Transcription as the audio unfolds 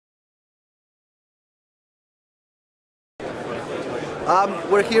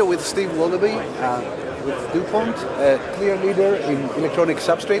We're here with Steve Willoughby with DuPont, a clear leader in electronic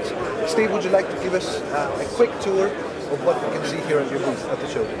substrates. Steve, would you like to give us a quick tour of what we can see here at your booth at the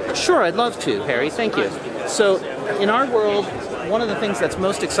show? Sure, I'd love to, Harry. Thank you. So, in our world, one of the things that's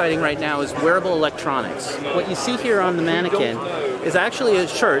most exciting right now is wearable electronics. What you see here on the mannequin is actually a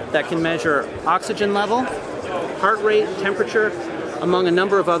shirt that can measure oxygen level, heart rate, temperature, among a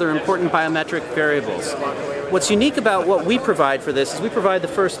number of other important biometric variables. What's unique about what we provide for this is we provide the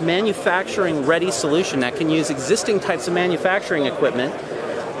first manufacturing-ready solution that can use existing types of manufacturing equipment,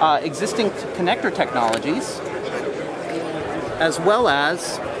 existing connector technologies, as well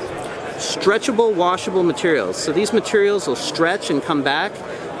as stretchable, washable materials. So these materials will stretch and come back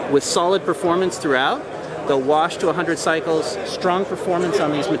with solid performance throughout. They'll wash to 100 cycles, strong performance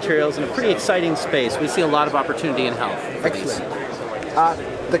on these materials, in a pretty exciting space. We see a lot of opportunity in health. Excellent.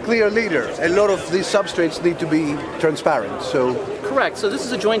 The clear leader, a lot of these substrates need to be transparent, so... Correct. So this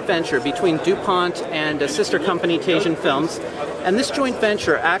is a joint venture between DuPont and a sister company, Teijin Films. And this joint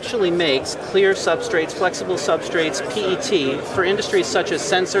venture actually makes clear substrates, flexible substrates, PET, for industries such as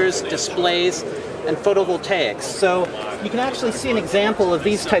sensors, displays, and photovoltaics. So you can actually see an example of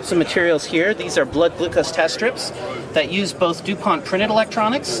these types of materials here. These are blood glucose test strips that use both DuPont printed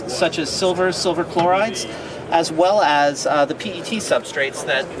electronics, such as silver chlorides, as well as the PET substrates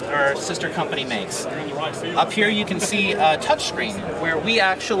that our sister company makes. Up here you can see a touchscreen where we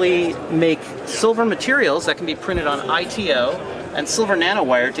actually make silver materials that can be printed on ITO and silver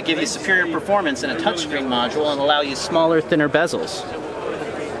nanowire to give you superior performance in a touchscreen module and allow you smaller, thinner bezels.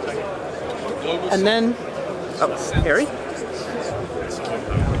 And then, Harry?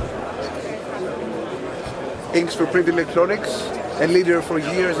 Inks for printed electronics, a leader for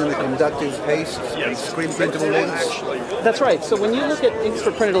years in the conductive paste and screen printable inks. That's right. So when you look at inks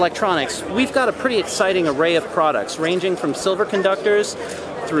for printed electronics, we've got a pretty exciting array of products ranging from silver conductors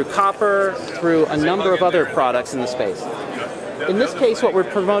through copper, through a number of other products in the space. In this case, what we're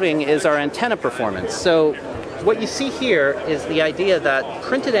promoting is our antenna performance. So what you see here is the idea that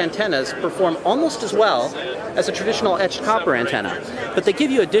printed antennas perform almost as well as a traditional etched copper antenna, but they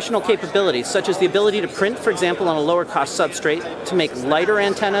give you additional capabilities, such as the ability to print, for example, on a lower cost substrate, to make lighter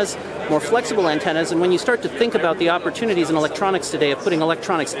antennas, more flexible antennas, and when you start to think about the opportunities in electronics today of putting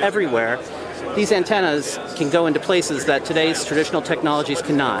electronics everywhere, these antennas can go into places that today's traditional technologies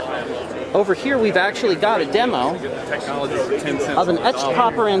cannot. Over here we've actually got a demo of an etched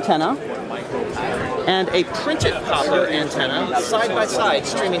copper antenna and a printed copper antenna side by side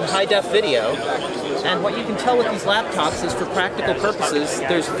streaming high-def video. And what you can tell with these laptops is, for practical purposes,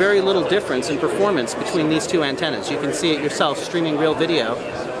 there's very little difference in performance between these two antennas. You can see it yourself streaming real video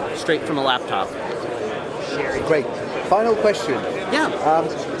straight from a laptop. Great. Final question. Yeah.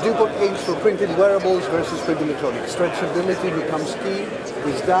 DuPont inks for printed wearables versus printed electronics. Stretchability becomes key.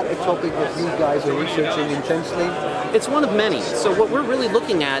 Is that a topic that you guys are researching intensely? It's one of many. So what we're really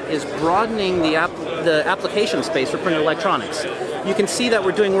looking at is broadening the application space for printed electronics. You can see that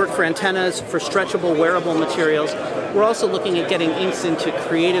we're doing work for antennas, for stretchable wearable materials. We're also looking at getting inks into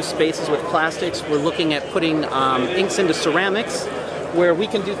creative spaces with plastics. We're looking at putting inks into ceramics, where we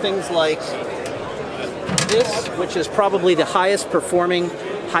can do things like this, which is probably the highest performing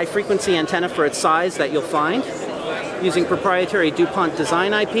high frequency antenna for its size that you'll find, using proprietary DuPont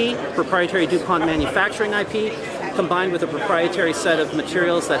design IP, proprietary DuPont manufacturing IP, combined with a proprietary set of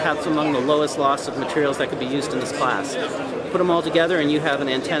materials that have among the lowest loss of materials that could be used in this class. Put them all together and you have an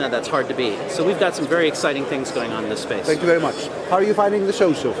antenna that's hard to beat. So we've got some very exciting things going on in this space. Thank you very much. How are you finding the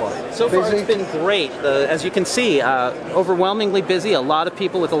show so far? So far it's been great. As you can see, overwhelmingly busy, a lot of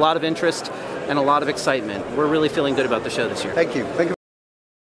people with a lot of interest and a lot of excitement. We're really feeling good about the show this year. Thank you. Thank you.